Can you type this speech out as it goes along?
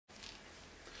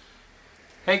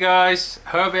Hey guys,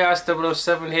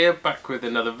 HerbieAss007 here, back with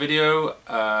another video.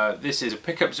 This is a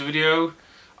pickups video.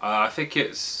 I think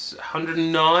it's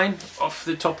 109 off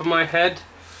the top of my head.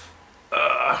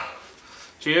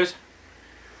 Cheers.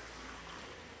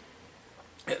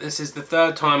 This is the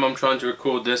third time I'm trying to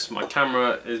record this. My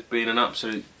camera is being an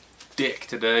absolute dick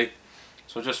today,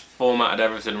 so I just formatted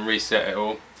everything and reset it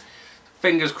all.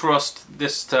 Fingers crossed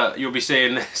this you'll be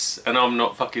seeing this and I'm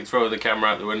not fucking throwing the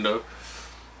camera out the window.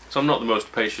 So I'm not the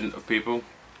most patient of people.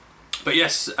 But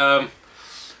yes, only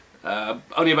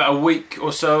about a week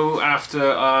or so after,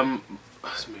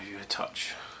 let's move you a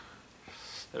touch.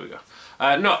 There we go.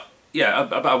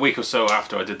 About a week or so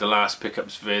after I did the last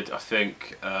pickups vid, I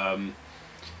think.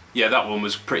 Yeah, that one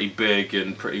was pretty big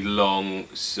and pretty long,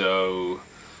 so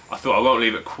I thought I won't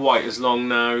leave it quite as long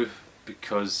now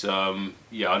because,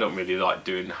 yeah, I don't really like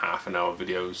doing half-an-hour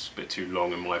videos, a bit too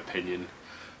long in my opinion.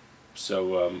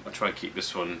 So I'll try and keep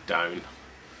this one down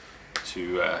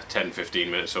to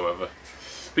 10-15 minutes or whatever.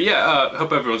 But yeah,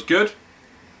 hope everyone's good.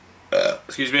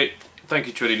 Excuse me. Thank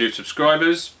you to any new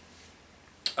subscribers.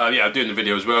 Yeah, I'm doing the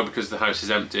video as well because the house is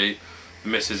empty. The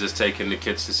missus has taken the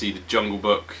kids to see The Jungle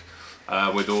Book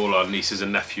with all our nieces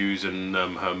and nephews and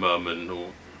her mum and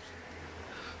all.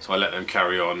 So I let them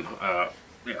carry on.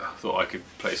 Yeah, I thought I could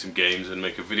play some games and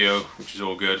make a video, which is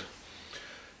all good.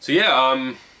 So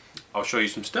yeah, I'll show you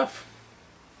some stuff.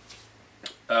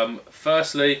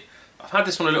 Firstly, I've had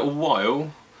this one a little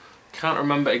while. Can't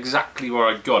remember exactly where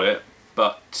I got it,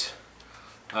 but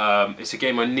it's a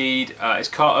game I need. It's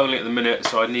cart only at the minute,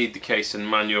 so I need the case and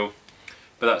manual.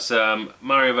 But that's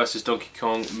Mario vs Donkey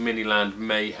Kong Miniland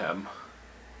Mayhem.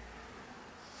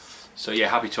 So yeah,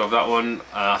 happy to have that one.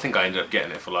 I think I ended up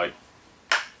getting it for like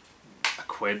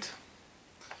 £1.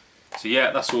 So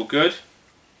yeah, that's all good.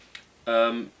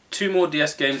 Two more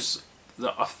DS games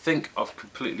that I think I've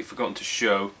completely forgotten to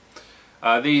show.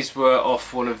 These were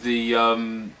off one of the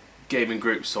gaming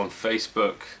groups on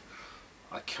Facebook.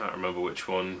 I can't remember which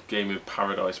one. Gaming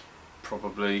Paradise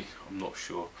probably, I'm not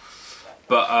sure.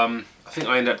 But I think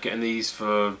I ended up getting these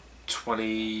for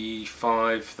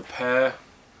 25 the pair.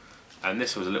 And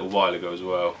this was a little while ago as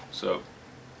well. So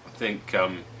I think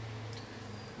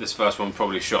this first one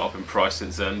probably shot up in price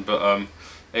since then. But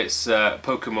it's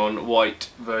Pokemon White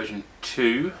version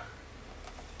 2.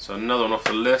 So another one off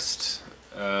the list.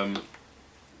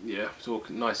 Yeah, it's all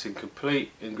nice and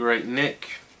complete, in great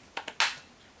nick.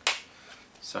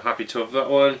 So happy to have that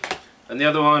one. And the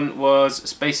other one was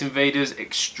Space Invaders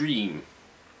Extreme.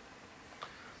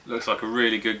 Looks like a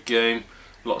really good game.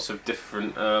 Lots of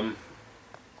different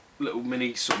little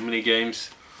mini games.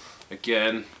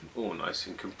 Again, all nice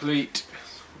and complete.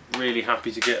 Really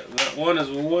happy to get that one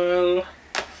as well.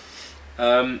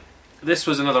 This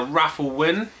was another raffle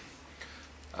win.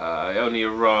 It only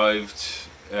arrived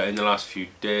in the last few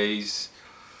days.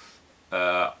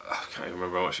 I can't even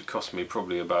remember how much it cost me,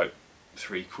 probably about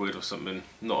 £3 or something,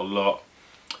 not a lot.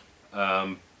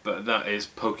 But that is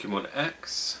Pokemon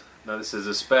X. Now this is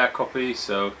a spare copy,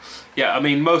 so yeah, I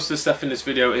mean most of the stuff in this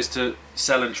video is to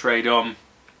sell and trade on,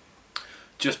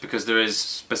 just because there is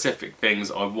specific things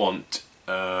I want.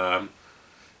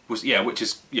 Which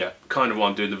is kind of why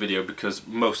I'm doing the video, because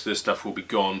most of this stuff will be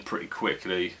gone pretty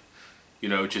quickly, you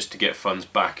know, just to get funds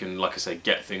back and, like I say,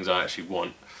 get things I actually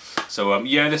want. So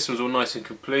yeah, this one's all nice and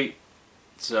complete,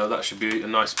 so that should be a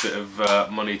nice bit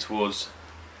of money towards.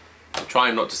 I'm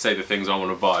trying not to say the things I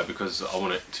want to buy because I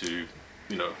want it to,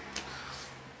 you know,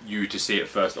 you to see it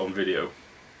first on video,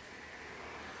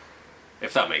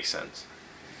 if that makes sense.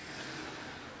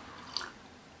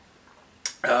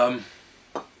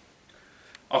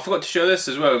 I forgot to show this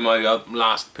as well in my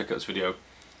last pickups video.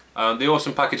 The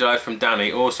awesome package I had from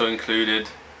Danny also included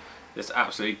this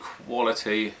absolutely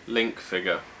quality Link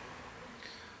figure.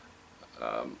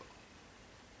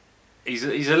 He's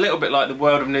a little bit like the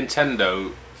World of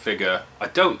Nintendo figure. I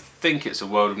don't think it's a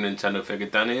World of Nintendo figure,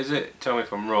 Danny, is it? Tell me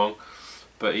if I'm wrong.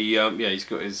 But he, yeah, he's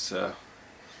got his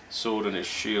sword and his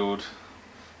shield,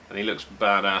 and he looks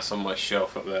badass on my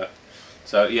shelf up there.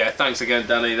 So yeah, thanks again,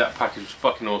 Danny. That package was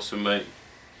fucking awesome, mate.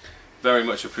 Very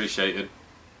much appreciated.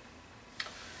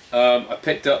 I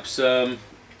picked up some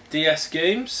DS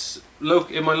games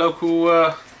in my local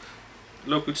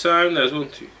town. There's 1, 2,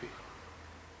 3.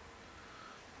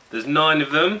 There's 9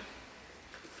 of them,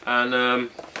 and I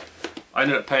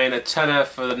ended up paying a tenner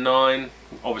for the 9.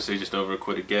 Obviously, just over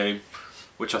 £1 a game,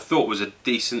 which I thought was a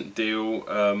decent deal.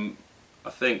 I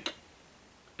think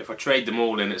if I trade them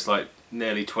all in, it's like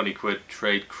nearly £20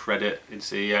 trade credit in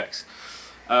CEX.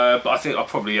 But I think I'll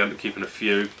probably end up keeping a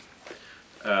few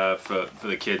for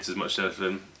the kids as much as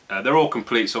anything. They're all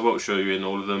complete, so I won't show you in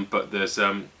all of them, but there's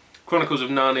Chronicles of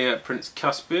Narnia, Prince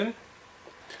Caspian.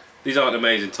 These aren't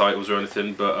amazing titles or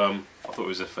anything, but I thought it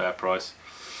was a fair price.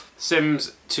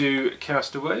 Sims 2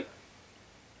 Castaway.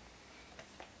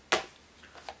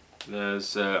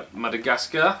 There's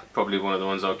Madagascar, probably one of the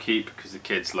ones I'll keep because the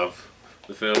kids love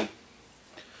the film.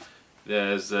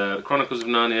 There's the Chronicles of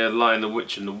Narnia, Lion, the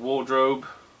Witch and the Wardrobe.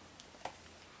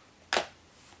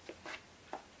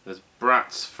 There's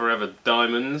Bratz Forever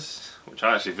Diamonds, which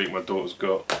I actually think my daughter's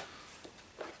got.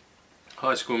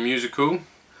 High School Musical,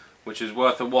 which is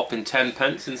worth a whopping 10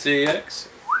 pence in CEX.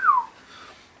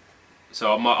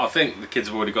 So I think the kids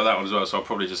have already got that one as well, so I'll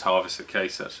probably just harvest the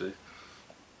case actually.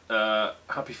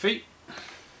 Happy Feet.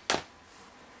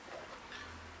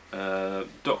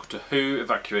 Doctor Who,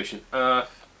 Evacuation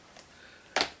Earth.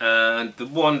 And the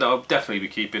one that I'll definitely be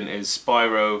keeping is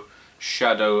Spyro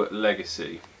Shadow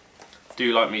Legacy.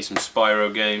 Do like me some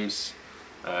Spyro games.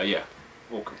 Yeah,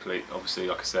 all complete, obviously,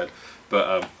 like I said.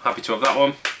 But happy to have that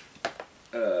one.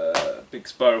 Big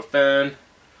Spyro fan.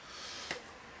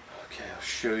 Okay, I'll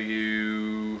show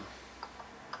you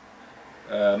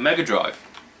Mega Drive.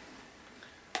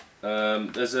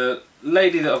 There's a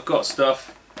lady that I've got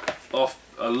stuff off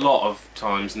a lot of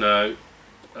times now.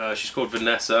 She's called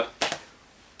Vanessa.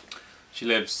 She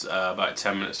lives about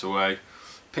 10 minutes away.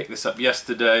 Picked this up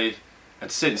yesterday, and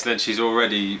since then she's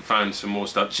already found some more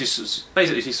stuff. She's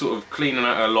sort of cleaning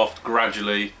out her loft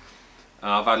gradually.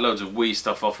 I've had loads of Wii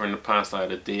stuff off her in the past. I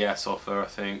had a DS off her, I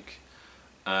think.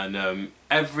 And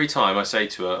every time I say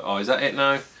to her, "Oh, is that it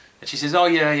now?" And she says, "Oh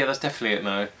yeah, that's definitely it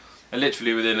now." And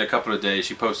literally within a couple of days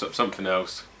she posts up something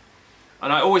else.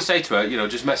 And I always say to her, you know,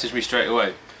 just message me straight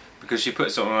away, because she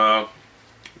puts it on our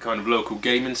kind of local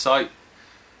gaming site.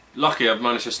 Lucky I've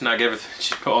managed to snag everything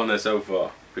she's put on there so far,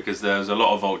 because there's a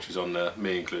lot of vultures on there,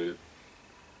 me included.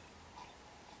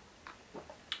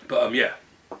 But yeah,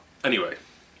 anyway.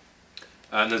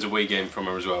 And there's a Wii game from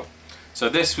her as well. So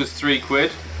this was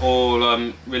 £3, all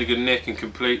really good nick and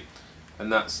complete.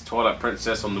 And that's Twilight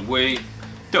Princess on the Wii.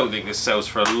 Don't think this sells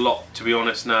for a lot, to be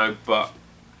honest now, but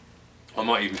I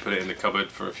might even put it in the cupboard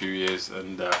for a few years,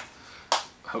 and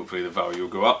hopefully the value will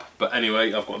go up. But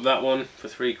anyway, I've got that one for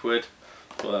 £3.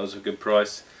 Thought that was a good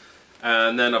price.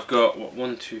 And then I've got, what,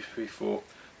 1, 2, 3, 4,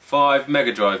 5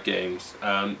 Mega Drive games.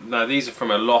 Now these are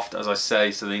from a loft, as I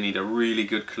say, so they need a really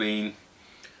good clean.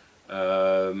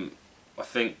 I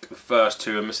think the first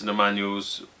 2 are missing the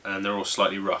manuals and they're all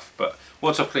slightly rough, but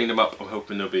once I've cleaned them up I'm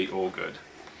hoping they'll be all good.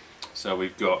 So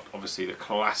we've got obviously the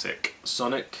classic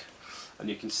Sonic, and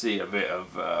you can see a bit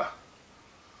of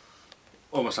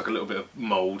almost like a little bit of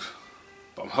mould,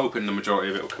 but I'm hoping the majority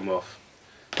of it will come off.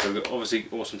 So we've got obviously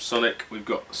awesome Sonic. We've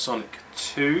got Sonic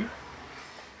 2.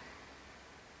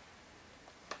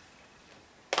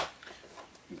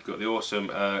 We've got the awesome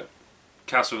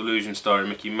Castle of Illusion starring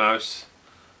Mickey Mouse,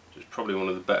 which is probably one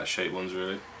of the better shaped ones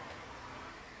really.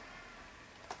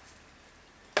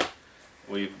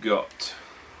 We've got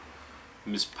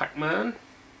Ms. Pac-Man.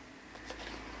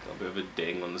 Got a bit of a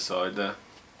ding on the side there.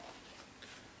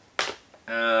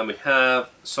 And we have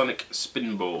Sonic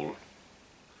Spinball,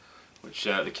 which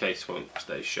the case won't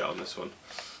stay shut on this one.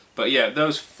 But yeah,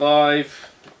 those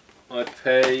 5 I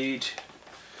paid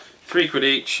 £3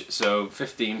 each, so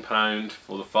 £15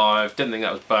 for the 5. Didn't think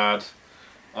that was bad.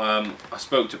 I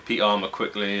spoke to Pete Armour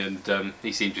quickly, and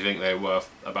he seemed to think they were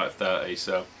worth about 30,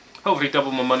 so hopefully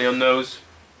double my money on those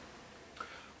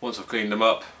once I've cleaned them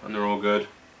up and they're all good.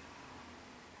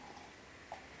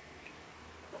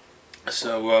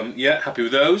 So yeah, happy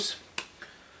with those.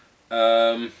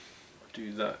 I'll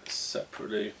do that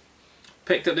separately.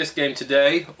 Picked up this game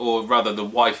today, or rather the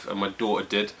wife and my daughter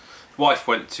did. The wife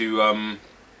went to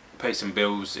pay some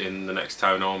bills in the next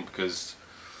town on, because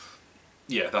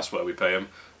yeah, that's where we pay them.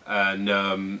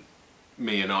 And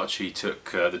me and Archie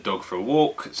took the dog for a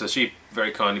walk, so she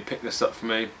very kindly picked this up for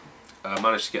me.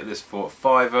 Managed to get this for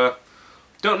 £5.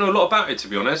 Don't know a lot about it, to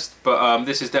be honest, but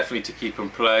this is definitely to keep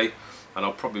and play, and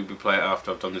I'll probably play it after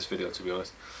I've done this video, to be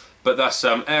honest. But that's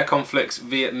Air Conflicts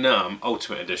Vietnam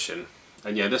Ultimate Edition,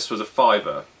 and yeah, this was a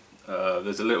 £5.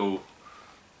 There's a little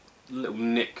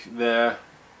nick there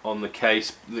on the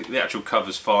case. The actual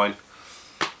cover's fine,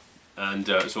 and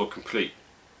it's all complete.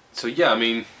 So yeah, I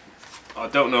mean, I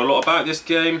don't know a lot about this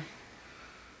game.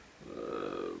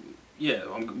 Yeah,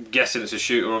 I'm guessing it's a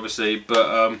shooter, obviously,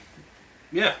 but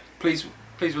yeah, pleased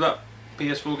with that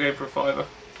PS4 game for a £5.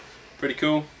 Pretty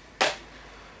cool.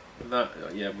 That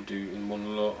yeah, we'll do in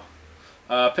one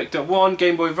lot. Picked up one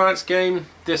Game Boy Advance game.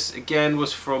 This again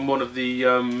was from one of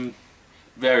the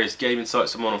various gaming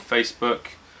sites I'm on Facebook.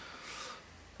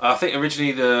 I think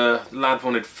originally the lad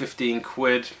wanted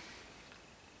 £15,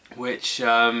 which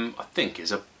I think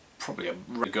is a probably a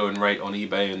going rate on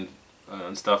eBay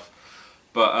and stuff.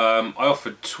 But I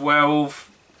offered 12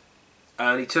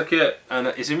 and he took it, and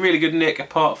it's in really good nick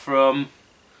apart from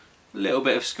a little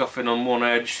bit of scuffing on one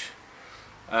edge.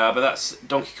 But that's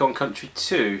Donkey Kong Country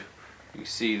 2. You can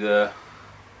see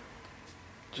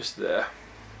just there.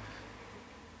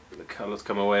 The colours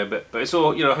come away a bit, but it's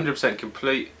all, you know, 100%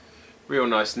 complete. Real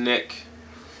nice nick.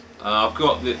 I've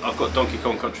got Donkey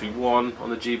Kong Country 1 on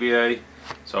the GBA,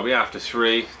 so I'll be after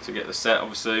 3 to get the set,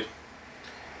 obviously.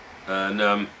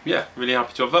 And yeah, really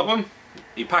happy to have that one.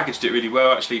 He packaged it really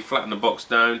well, actually flattened the box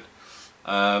down.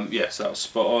 Yeah, so that was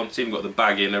spot on. It's even got the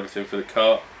baggie and everything for the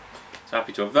cart. So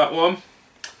happy to have that one.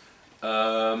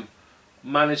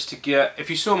 Managed to get, if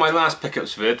you saw my last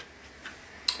pickups vid,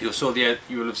 you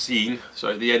will have seen,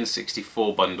 sorry, the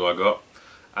N64 bundle I got,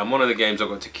 and one of the games I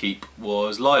got to keep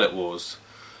was Lylat Wars.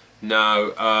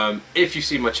 Now, if you've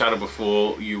seen my channel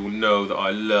before, you will know that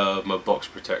I love my box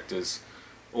protectors.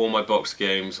 All my box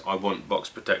games I want box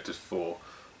protectors for,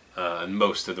 and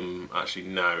most of them actually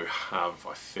now have,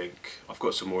 I think. I've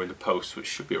got some more in the post which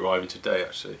should be arriving today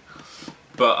actually.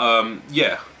 But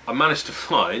yeah, I managed to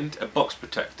find a box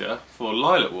protector for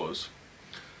Lylat Wars.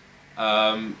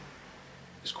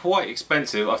 It's quite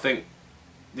expensive. I think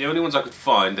the only ones I could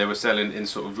find, they were selling in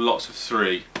sort of lots of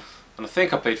 3, and I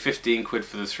think I paid 15 quid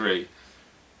for the 3.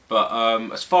 But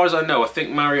as far as I know, I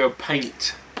think Mario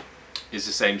Paint is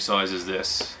the same size as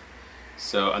this,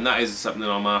 so, and that is something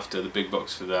I'm after, the big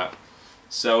box for that.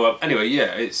 So anyway,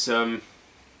 yeah, it's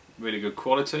really good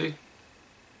quality,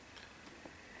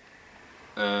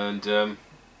 and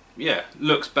yeah,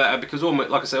 looks better because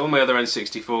like I say, all my other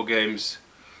N64 games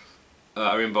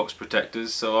are in box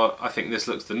protectors, so I think this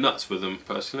looks the nuts with them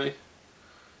personally,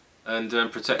 and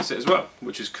protects it as well,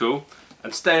 which is cool.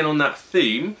 And staying on that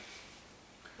theme,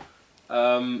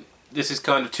 this is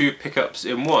kind of 2 pickups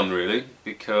in one really,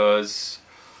 because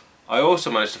I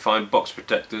also managed to find box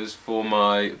protectors for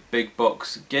my big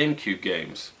box GameCube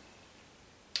games,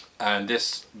 and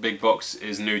this big box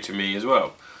is new to me as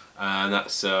well, and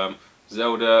that's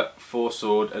Zelda 4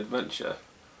 Sword Adventure.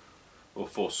 Or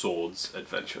 4 Swords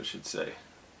Adventure I should say,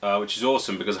 which is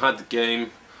awesome because I had the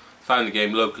game, found the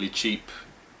game locally cheap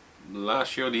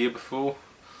last year or the year before,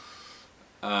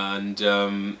 and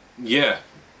yeah,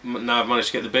 now I've managed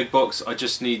to get the big box. I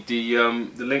just need the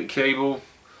link cable.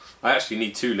 I actually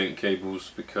need 2 link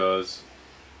cables because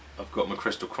I've got my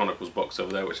Crystal Chronicles box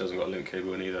over there which hasn't got a link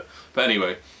cable in either. But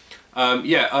anyway,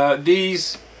 yeah,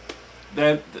 these,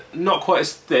 they're not quite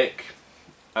as thick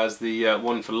as the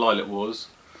one for Lylat Wars,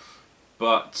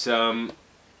 but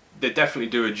they definitely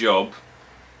do a job,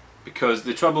 because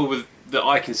the trouble that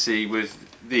I can see with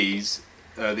these,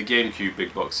 the GameCube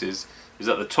big boxes, is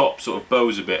that the top sort of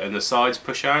bows a bit and the sides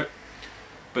push out.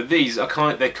 But these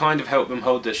are they kind of help them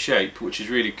hold their shape, which is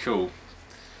really cool.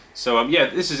 So yeah,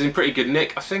 this is in pretty good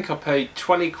nick. I think I paid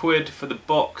 20 quid for the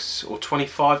box, or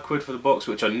 25 quid for the box,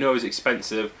 which I know is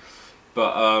expensive,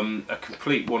 but a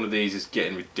complete one of these is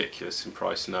getting ridiculous in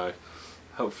price now.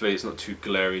 Hopefully it's not too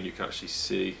glary and you can actually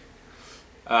see.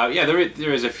 Yeah,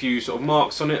 there is a few sort of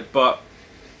marks on it, but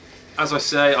as I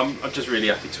say, I'm just really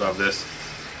happy to have this.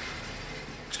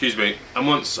 Excuse me. And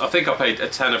I think I paid a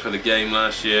tenner for the game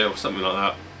last year or something like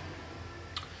that.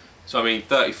 So I mean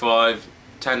 35,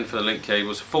 10 for the link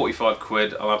cables, 45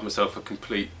 quid, I'll have myself a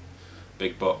complete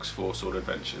big box 4 Sword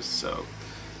Adventures. So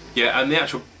yeah, and the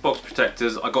actual box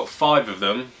protectors, I got 5 of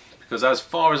them, because as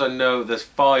far as I know there's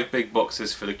 5 big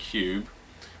boxes for the Cube.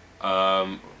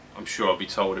 I'm sure I'll be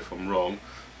told if I'm wrong,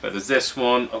 but there's this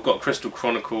one, I've got Crystal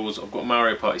Chronicles, I've got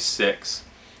Mario Party 6,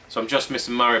 so I'm just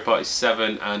missing Mario Party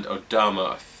 7 and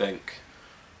Odama, I think.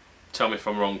 Tell me if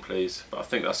I'm wrong please, but I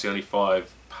think that's the only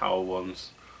 5 PAL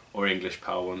ones, or English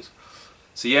PAL ones.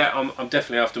 So yeah, I'm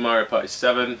definitely after Mario Party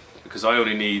 7, because I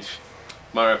only need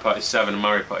Mario Party 7 and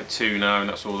Mario Party 2 now, and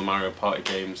that's all the Mario Party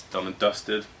games done and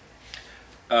dusted.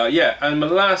 Yeah, and my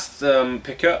last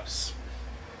pickups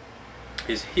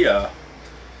is here.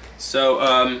 So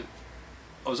I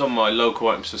was on my local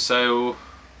items for sale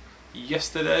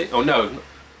yesterday. Oh no,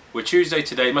 we're Tuesday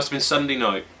today. It must have been Sunday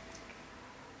night.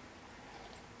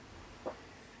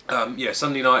 Yeah,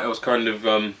 Sunday night I was kind of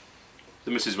the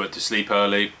missus went to sleep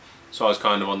early, so I was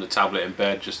kind of on the tablet in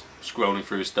bed just scrolling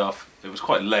through stuff. It was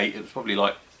quite late. It was probably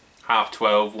like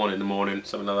 12:30, 1 in the morning,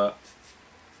 something like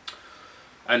that.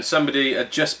 And somebody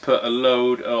had just put a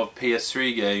load of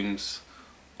PS3 games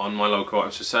on my local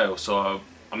items for sale, so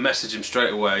I messaged him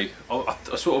straight away. I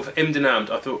sort of immed and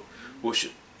ammed. I thought, well,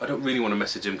 I don't really want to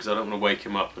message him because I don't want to wake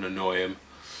him up and annoy him.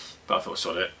 But I thought,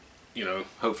 sod it. You know,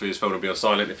 hopefully his phone will be on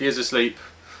silent if he is asleep.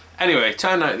 Anyway, it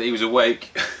turned out that he was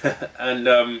awake,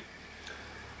 and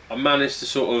I managed to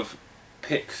sort of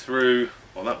pick through,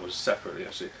 well that was separately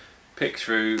actually, pick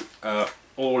through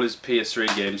all his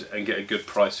PS3 games and get a good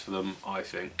price for them, I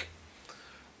think.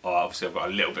 Obviously I've got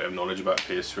a little bit of knowledge about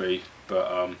PS3,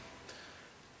 but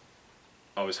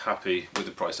I was happy with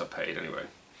the price I paid anyway.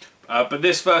 But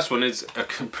this first one is a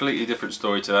completely different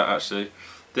story to that actually.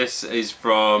 This is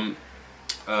from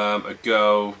a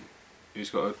girl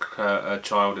who's got a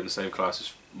child in the same class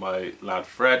as my lad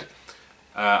Fred.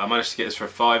 I managed to get this for a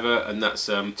 £5, and that's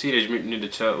Teenage Mutant Ninja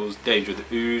Turtles Danger of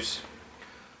the Ooze.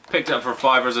 Picked it up for a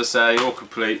 £5, as I say, all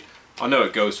complete. I know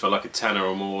it goes for like a tenner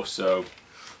or more, so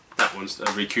that one's a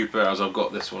recouper as I've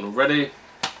got this one already,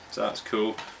 so that's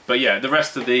cool. But yeah, the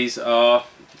rest of these are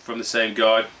from the same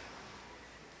guy.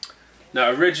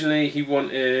 Now originally he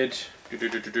wanted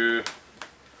the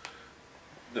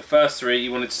first 3 he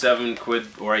wanted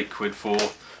 £7 or £8 for,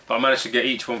 but I managed to get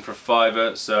each one for a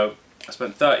 £5, so I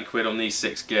spent £30 on these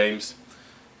 6 games,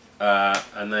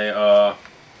 and they are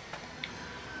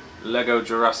Lego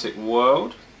Jurassic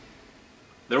World.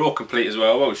 They're all complete as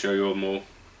well. I won't show you all more.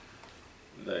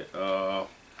 They are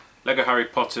Lego Harry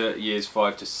Potter Years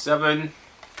 5 to 7,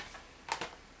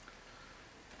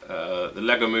 the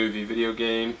Lego Movie video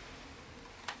game,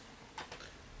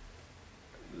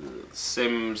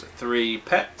 Sims 3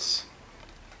 Pets,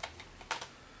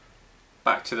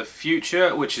 Back to the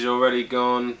Future, which is already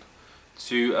gone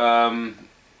to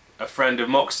a friend of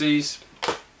Moxie's,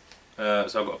 so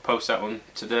I've got to post that one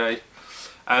today.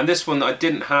 And this one that I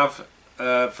didn't have,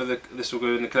 this will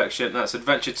go in the collection, that's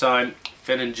Adventure Time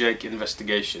Finn and Jake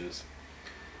Investigations.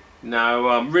 Now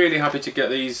I'm really happy to get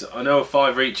these. I know a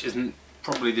 £5 each isn't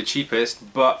probably the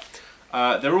cheapest, but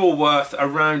they're all worth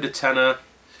around a tenner,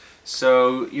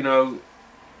 so you know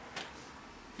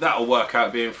that'll work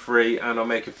out being free, and I'll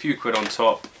make a few quid on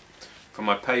top from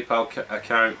my PayPal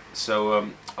account,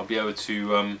 so I'll be able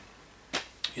to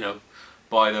you know,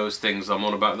 buy those things I'm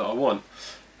on about that I want.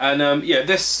 And yeah,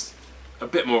 this, a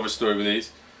bit more of a story with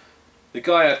these. The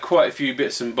guy had quite a few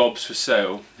bits and bobs for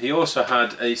sale. He also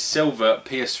had a silver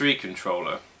PS3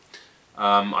 controller.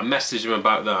 I messaged him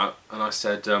about that and I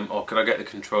said, oh, could I get the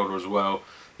controller as well?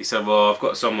 He said, well, I've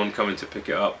got someone coming to pick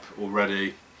it up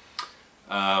already.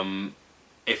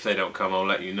 If they don't come, I'll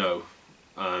let you know.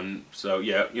 So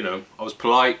yeah, you know, I was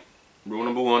polite. Rule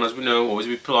number 1, as we know, always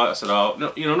be polite. I said, oh,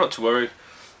 no, you know, not to worry.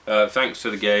 Thanks for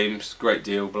the games, great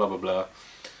deal, blah blah blah.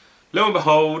 Lo and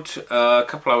behold, a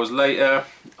couple hours later,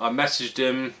 I messaged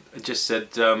him and just said,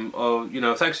 oh, you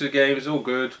know, thanks for the games, all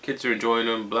good, kids are enjoying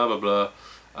them, blah blah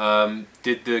blah.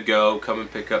 Did the girl come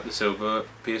and pick up the silver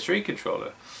PS3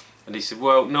 controller? And he said,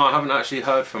 well, no, I haven't actually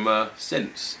heard from her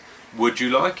since. Would you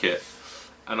like it?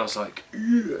 And I was like,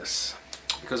 yes.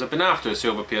 Because I've been after a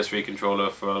silver PS3 controller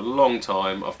for a long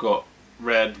time. I've got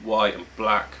red, white and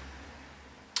black.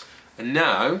 And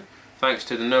now, thanks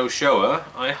to the no-shower,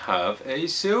 I have a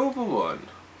silver one.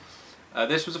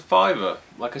 This was a £5,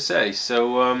 like I say.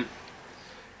 So,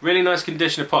 really nice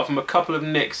condition apart from a couple of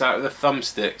nicks out of the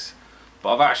thumbsticks.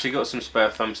 But I've actually got some spare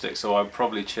thumbsticks, so I'll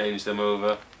probably change them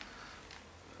over.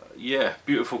 Yeah,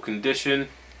 beautiful condition.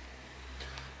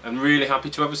 I'm really happy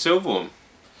to have a silver one,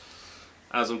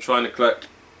 as I'm trying to collect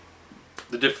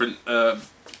the different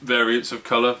variants of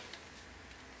colour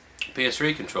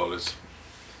PS3 controllers,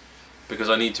 because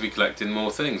I need to be collecting more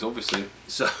things, obviously.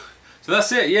 So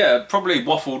that's it. Yeah, probably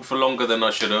waffled for longer than I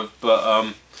should have,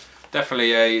 but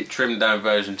definitely a trimmed down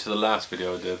version to the last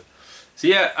video I did. So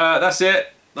yeah, that's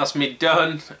it. That's me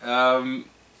done.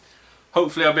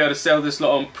 Hopefully I'll be able to sell this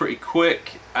lot on pretty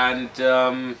quick and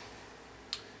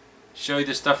show you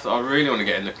the stuff that I really want to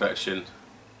get in the collection.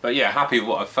 But yeah, happy with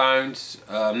what I found.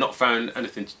 Not found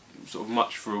anything sort of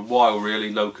much for a while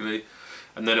really locally,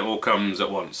 and then it all comes at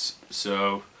once.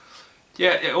 So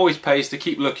yeah, it always pays to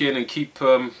keep looking and keep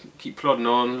plodding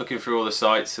on, looking through all the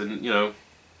sites, and you know,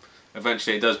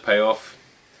 eventually it does pay off.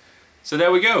 So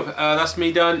there we go. That's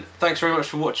me done. Thanks very much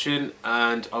for watching,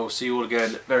 and I will see you all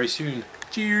again very soon.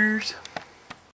 Cheers.